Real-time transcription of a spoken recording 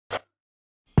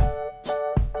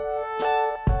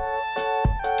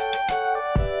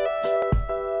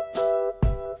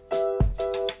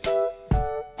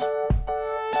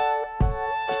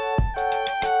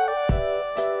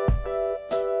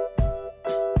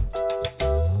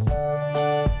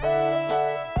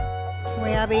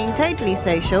are being totally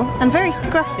social and very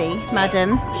scruffy,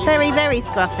 madam. Very, very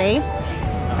scruffy.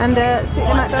 And sitting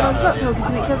at McDonald's not talking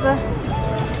to each other.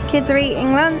 Kids are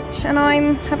eating lunch and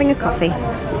I'm having a coffee.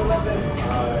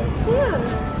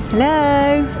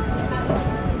 Hello.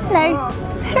 Hello.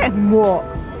 What?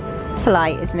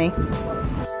 Polite, isn't he?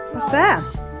 What's there?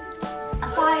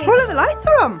 A fire. All of the lights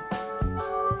are on.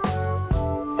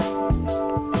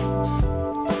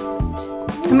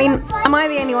 I mean, am I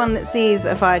the only one that sees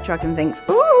a fire truck and thinks,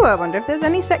 ooh, I wonder if there's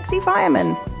any sexy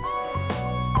firemen?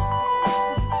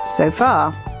 So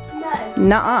far? No.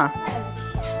 Nuh-uh.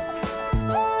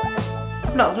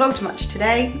 I've not vlogged much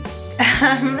today.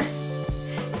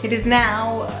 It is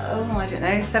now, oh, I don't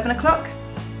know, 7 o'clock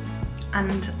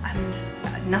and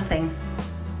nothing.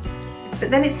 But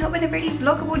then it's not been a really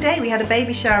vloggable day. We had a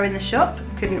baby shower in the shop.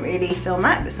 Couldn't really film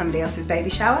that, but somebody else's baby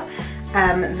shower.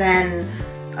 Then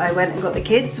I went and got the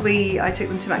kids. I took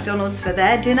them to McDonald's for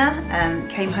their dinner,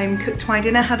 came home, cooked my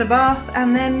dinner, had a bath,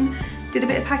 and then did a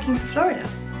bit of packing for Florida.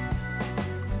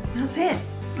 That's it.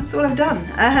 That's all I've done.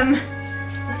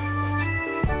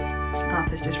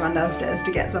 Arthur's just run downstairs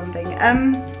to get something.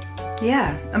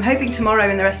 Yeah, I'm hoping tomorrow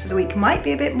and the rest of the week might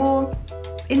be a bit more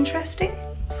interesting.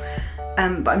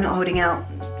 But I'm not holding out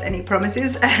any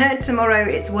promises. Tomorrow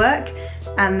it's work,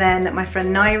 and then my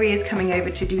friend Nairi is coming over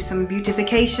to do some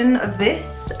beautification of this.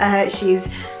 She's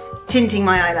tinting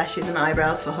my eyelashes and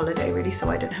eyebrows for holiday, really, so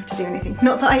I don't have to do anything.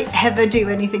 Not that I ever do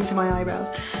anything to my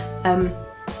eyebrows.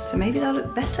 So maybe they'll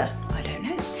look better, I don't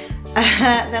know.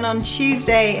 Then on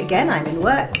Tuesday, again, I'm in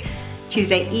work.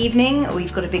 Tuesday evening,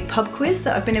 we've got a big pub quiz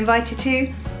that I've been invited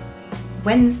to.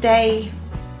 Wednesday,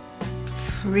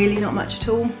 really not much at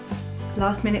all.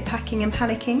 Last minute packing and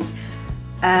panicking.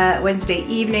 Wednesday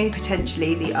evening,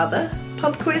 potentially the other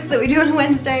pub quiz that we do on a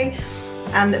Wednesday.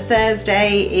 And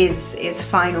Thursday is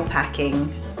final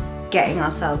packing, getting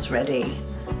ourselves ready,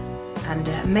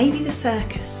 and maybe the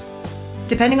circus.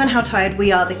 Depending on how tired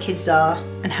we are, the kids are,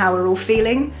 and how we're all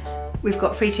feeling, we've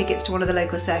got free tickets to one of the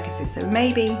local circuses, so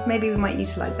maybe we might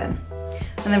utilise them.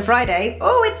 And then Friday,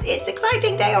 oh, it's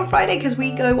exciting day on Friday because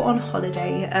we go on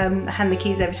holiday. I hand the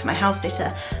keys over to my house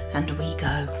sitter and we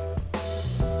go.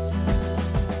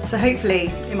 So hopefully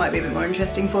it might be a bit more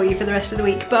interesting for you for the rest of the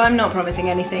week, but I'm not promising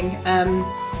anything.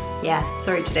 Yeah,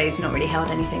 sorry, today's not really held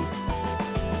anything.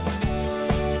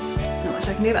 Not much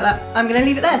I can do about that. I'm gonna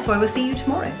leave it there, so I will see you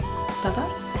tomorrow. Bye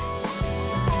bye.